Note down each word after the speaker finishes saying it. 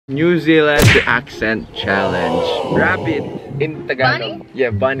New Zealand accent challenge. Rabbit in Tagalog. Bunny?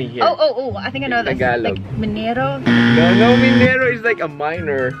 Yeah, bunny here. Oh, I think I know this. Tagalog. Like Minero. No, Minero is like a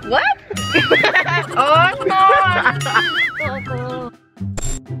minor. What? Oh no!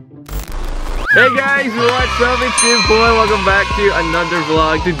 Hey guys, what's up? It's Kimpoy. Welcome back to another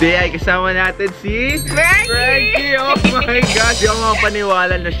vlog. Today ay kasama natin si Franki. Oh my gosh, di ako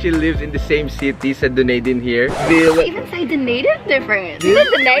mapaniwala na she lives in the same city sa Dunedin here. Even say the native difference. The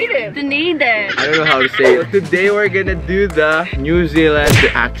native. The native. I don't know how to say it. Today we're gonna do the New Zealand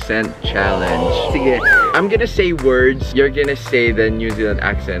accent challenge. Sige. I'm gonna say words. You're gonna say the New Zealand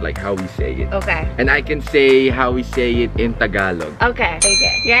accent, like how we say it. Okay. And I can say how we say it in Tagalog. Okay.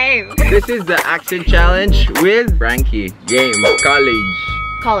 Okay. Game. This is the accent challenge with Franki. Game. College.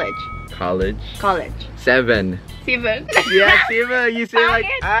 College. 7. Seven. Yeah, 7. You say like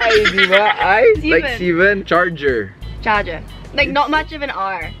I, diba? I? Like 7. Charger. Like not much of an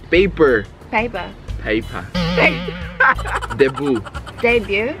R. Paper. Paper. Debut.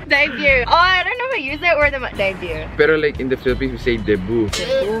 Debut. Oh, I don't know if I use that word about debut. Pero like in the Philippines we say debut.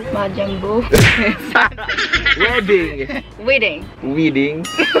 Majambu. Wedding.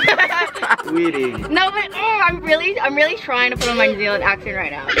 No, but I'm really trying to put on my New Zealand accent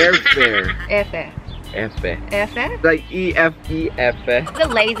right now. Airfare. Airfare? Like E-F-E-F. It's a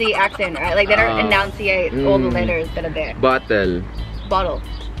lazy accent, right? Like they don't enunciate all the letters that are there. Bottle.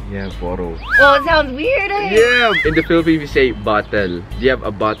 Yeah, bottle. Well, it sounds weird, eh? Yeah! In the Philippines we say bottle. Do you have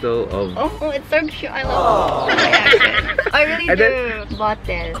a bottle of... Oh, it's so cute. I love my accent. I really And do.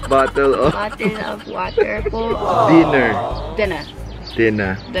 Bottle of... Bottle of water for... Dinner.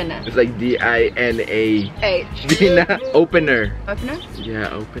 Dinner. It's like D-I-N-A. H. Dinner. Opener. Opener? Yeah,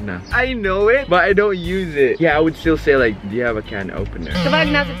 opener. I know it, but I don't use it. Yeah, I would still say like, do you have a can opener?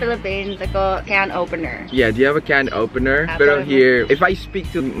 Kapag nasa Philippines, ako can opener. Yeah, do you have a can opener? Pero here, if I speak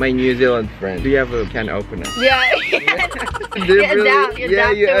to my New Zealand friend, do you have a can opener? Yeah. You adapt to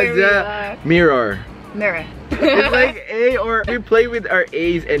where we are. Mirror. It's like A, or we play with our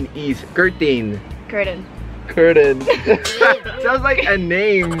A's and E's. Curtain. Sounds like a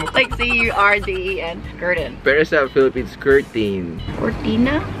name. Like C-U-R-D-E-N. Curtain. Pero sa Philippines, curtain.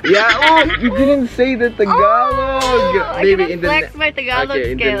 Cortina? Yeah, oh, you didn't say the Tagalog. Maybe in the flex my Tagalog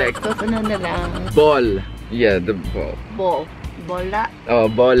in the next. Susunod na lang. Ball. Yeah, the ball. Bola. Oh,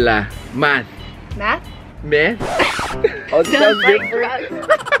 bola. Math. Oh, sounds different.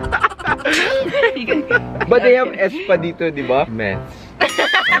 But they have S pa dito, di ba? Maths.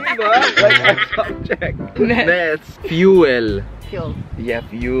 Diba? Like a subject. Maths. Fuel. Yeah,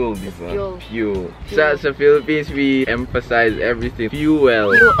 fuel. Fuel. Sa Philippines, we emphasize everything.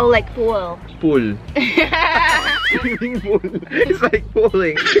 Fuel. Oh, like pool. Pool. Swimming pool. It's like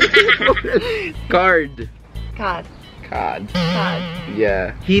pooling. Card.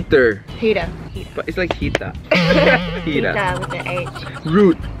 Yeah. Heater. But it's like hita. Hita with the H.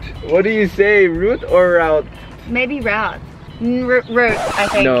 Route. What do you say? Route or route? Maybe route. Route, I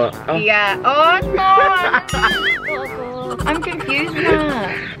think. No. Oh. Yeah. Oh no! I'm confused now.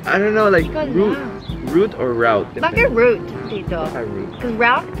 I don't know, like route or route. Like a route, dito. A route. Because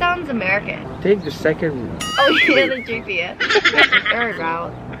route sounds American. Take the second route. Oh yeah, the GPS. Third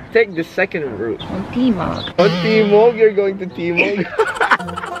route. Take the second route. On Timog. On Timog? You're going to Timog?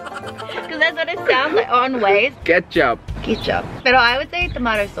 Because that's what it sounds like on ways. Ketchup. Pero I would say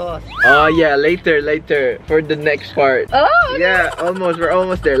tomato sauce. Oh yeah, later. For the next part. Oh, okay. Yeah, almost. We're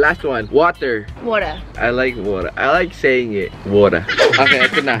almost there. Last one. Water. I like water. I like saying it. Water. Okay,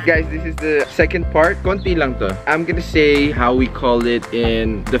 ito na. Guys, this is the second part. Konti lang to. I'm gonna say how we call it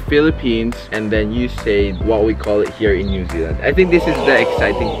in the Philippines, and then you say what we call it here in New Zealand. I think this is the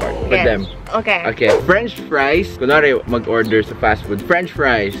exciting part for them. Okay. French fries. Kunwari, mag-order sa fast food. French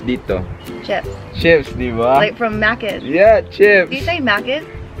fries dito. Chips, di ba? Like from Macca's. Yeah, chips. Do you say Macca's?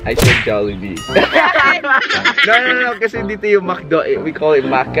 I said Jollibee. No, kasi dito yung McDo. We call it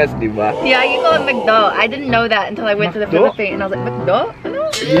Macca's, di ba? Yeah, you call it McDo. I didn't know that until I went to the Philippines and I was like, McDo?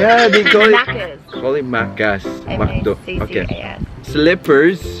 Yeah, they call it Macca's. Call it Macca's. McDo. Okay. M-A-C-C-A-S.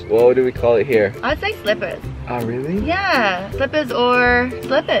 Slippers. What do we call it here? I would say slippers. Oh, really? Yeah, slippers or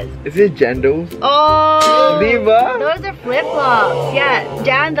slippers. Is it jandals? Oh, diba? Those are flip-flops. Yeah,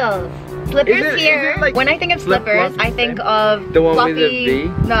 jandals. Slippers here. Like when I think of slippers, I think of the one fluffy, with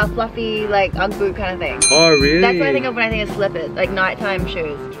the V? fluffy like Ugg boot kind of thing. Oh, really? That's what I think of when I think of slippers, like nighttime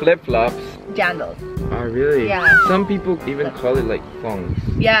shoes. Flip-flops. Jandals. Oh, really? Yeah. Some people even call it like thongs.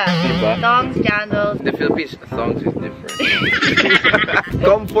 Yeah. Diba? Thongs, jandals. The Philippines, thongs is different.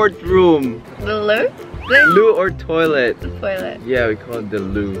 Comfort room. The loo? Loo or toilet? Toilet. Yeah, we call it the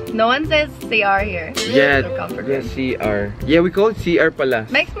loo. No one says CR here. Yeah, CR. Yeah, we call it CR pala.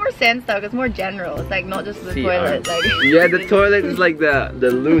 Makes more sense though, because more general. It's like not just the CR. toilet. Like yeah, the toilet is like the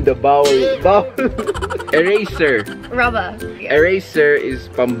loo, the bowel. Eraser. Rubber. Yeah. Eraser is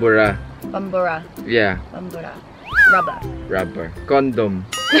pambura. Pambura. Yeah. Pambura. Rubber. Rubber. Condom.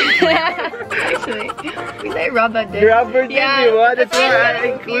 Actually, we say rubber did. Rubber did, yeah, that's why I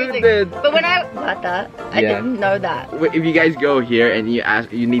included. But when I didn't know that. If you guys go here and you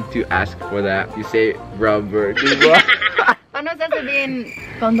need to ask for that, you say rubber. Ano sasabihin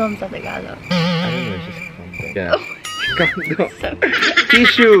condom sa Tagalog? I don't know, it's just condom. Yeah. Condom.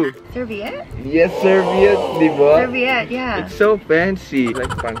 Tissue. Serviette? Yes, serviette, diba? Serviette, yeah. It's so fancy.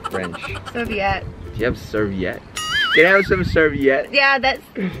 Like punk French. Serviette. Do you have serviette? Can I have some serviette? Yeah, that's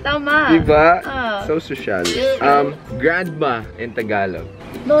tama. Diba? Oh. So social. Grandma in Tagalog.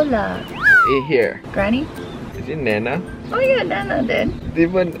 Lola. Here. Granny? Is it Nena? Oh yeah, Nana din.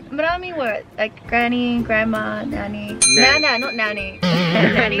 Diba? Marami words. Like granny, grandma, nanny. Nana, not nanny.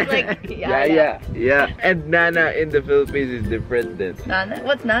 Nanny's like yeah. And Nana in the Philippines is different then. Nana?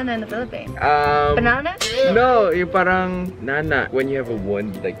 What's Nana in the Philippines? Banana? No, yung parang Nana when you have a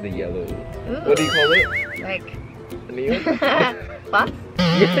wand, like the yellow. Ooh. What do you call it? Like Niyo? Pas?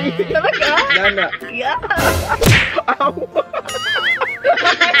 Talaga? Nana. Yeah. Ow.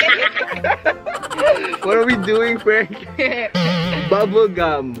 What are we doing, Frank? Bubble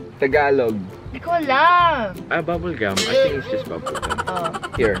gum, Tagalog. Di ko alam. Bubble gum. I think it's just bubble gum. Oh.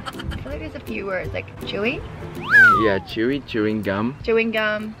 Here. I feel like there's a few words like chewy. Yeah, chewing gum. Chewing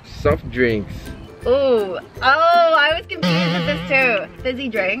gum. Soft drinks. Ooh. Oh, I was confused with this too. Fizzy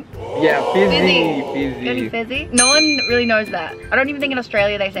drink. Yeah, Fizzy. fizzy. Fizzy? No one really knows that. I don't even think in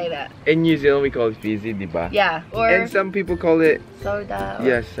Australia they say that. In New Zealand we call it fizzy, diba? Yeah. Or and some people call it soda. Or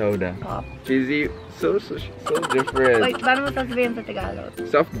yeah, soda. Pop. Fizzy, so different. Wait, paano mo sasabihin sa Tagalog?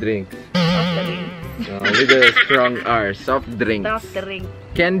 Soft drinks. Soft drink. With a strong R. Soft drinks. Soft drink.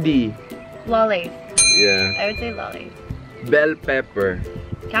 Candy. Lollies. Yeah. I would say lollies. Bell pepper.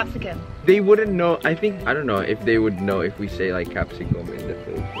 Capsicum. They wouldn't know. I don't know if they would know if we say like capsicum in the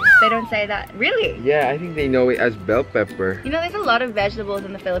Philippines. They don't say that. Really? Yeah, I think they know it as bell pepper. You know, there's a lot of vegetables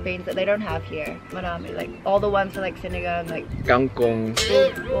in the Philippines that they don't have here. Marami. Like, all the ones are like sinigang, like Kangkong.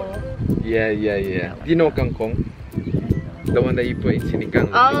 Yeah. Do you know kangkong? The one that you put in sinigang.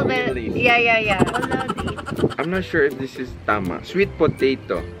 Oh, yeah. I'm not sure if this is tama. Sweet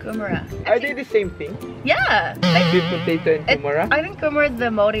potato. Kumara. Are they the same thing? Yeah. Like sweet potato and kumara? I think kumara is the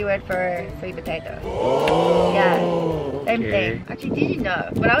Modi word for sweet potato. Oh. Yeah. Same okay. thing. Actually, did you know?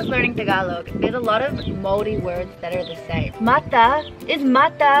 When I was learning Tagalog, there's a lot of Modi words that are the same. Mata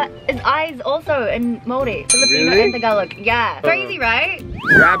is eyes also in Modi. Filipino really? and Tagalog. Yeah. Crazy, right?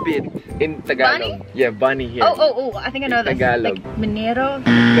 Rabbit in Tagalog. Bunny? Yeah, bunny here. Oh, I think I know this. Tagalog. Like, minero.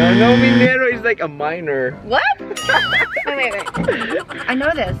 No, minero is like a minor. What? wait. I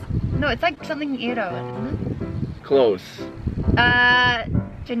know this. No, it's like something ero, isn't it? Close.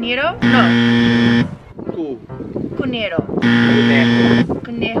 Janero? No. Cunero.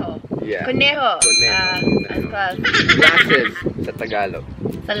 Conejo. Yeah. Conejo. Conejo. Close. Glasses sa Tagalog.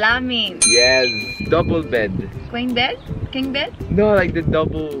 Salamin. Yes. Double bed. Queen bed? King bed? No, like the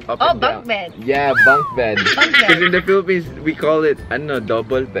double up Oh, and bunk down. bed. Yeah, bunk bed. Bunk bed. Because in the Philippines, we call it, I don't know,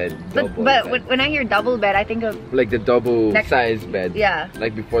 double bed. But when I hear double bed, I think of... Like the double size bed. Yeah.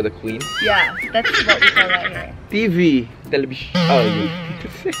 Like before the queen. Yeah, that's what we call that here. TV. Television. Oh,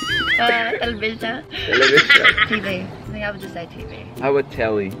 Television. Television. TV. I think I would just say TV. How about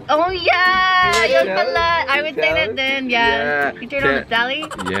telly? Oh yeah! Yun pala. I would say that then, yeah. You turn on the telly?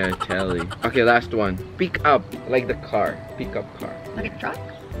 Yeah, telly. Okay, last one. Pick up. Like the car. Pick up car. Like a truck?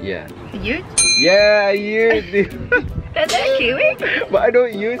 Yeah. A ute? Yeah, a ute. That's a Kiwi? But I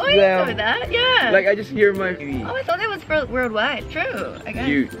don't use them. Oh, you know that? Yeah. Like I just hear my Kiwi. Oh, I thought that was for worldwide. True, I guess.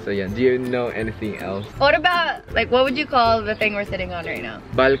 Ute. So yeah, do you know anything else? What about, like, what would you call the thing we're sitting on right now?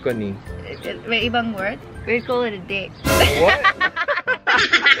 Balcony. May ibang word? We'd call it a date. What?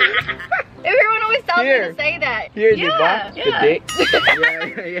 Everyone always tells me to say that. Here, yeah, diba? The date?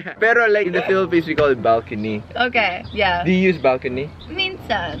 yeah. Pero like in the Philippines, we call it balcony. Okay, yeah. Do you use balcony?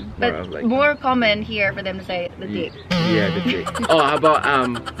 Minsan. But more common here for them to say the date. Yeah, the date. Oh, how about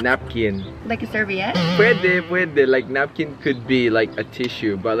napkin? Like a serviette? Pwede. Like napkin could be like a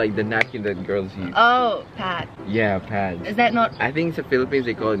tissue, but like the napkin that girls use. Oh, pad. Yeah, pad. Is that not? I think in the Philippines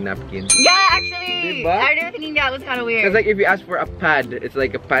they call it napkin. Yeah, actually. Diba? I remember thinking that was kind of weird. It's like if you ask for a pad, it's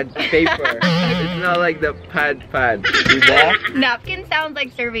like a pad paper. It's not like the pad. Diba? Napkin sounds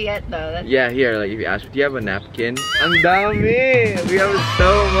like serviette though. Yeah, here, like if you ask, do you have a napkin? Ang dami! We have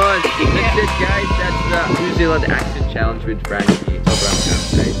so much. That's it, guys. That's the New Zealand accent challenge with Franki.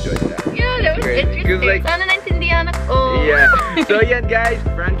 I enjoyed that. Yeah, that was interesting. Like, sana naintindihan ako. yeah. So yeah, guys,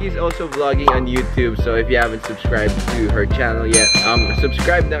 Franki's also vlogging on YouTube. So if you haven't subscribed to her channel yet,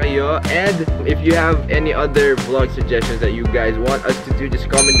 subscribe na kayo. And if you have any other vlog suggestions that you guys want us to do, just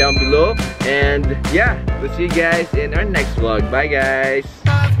comment down below. And yeah, we'll see you guys in our next vlog. Bye, guys.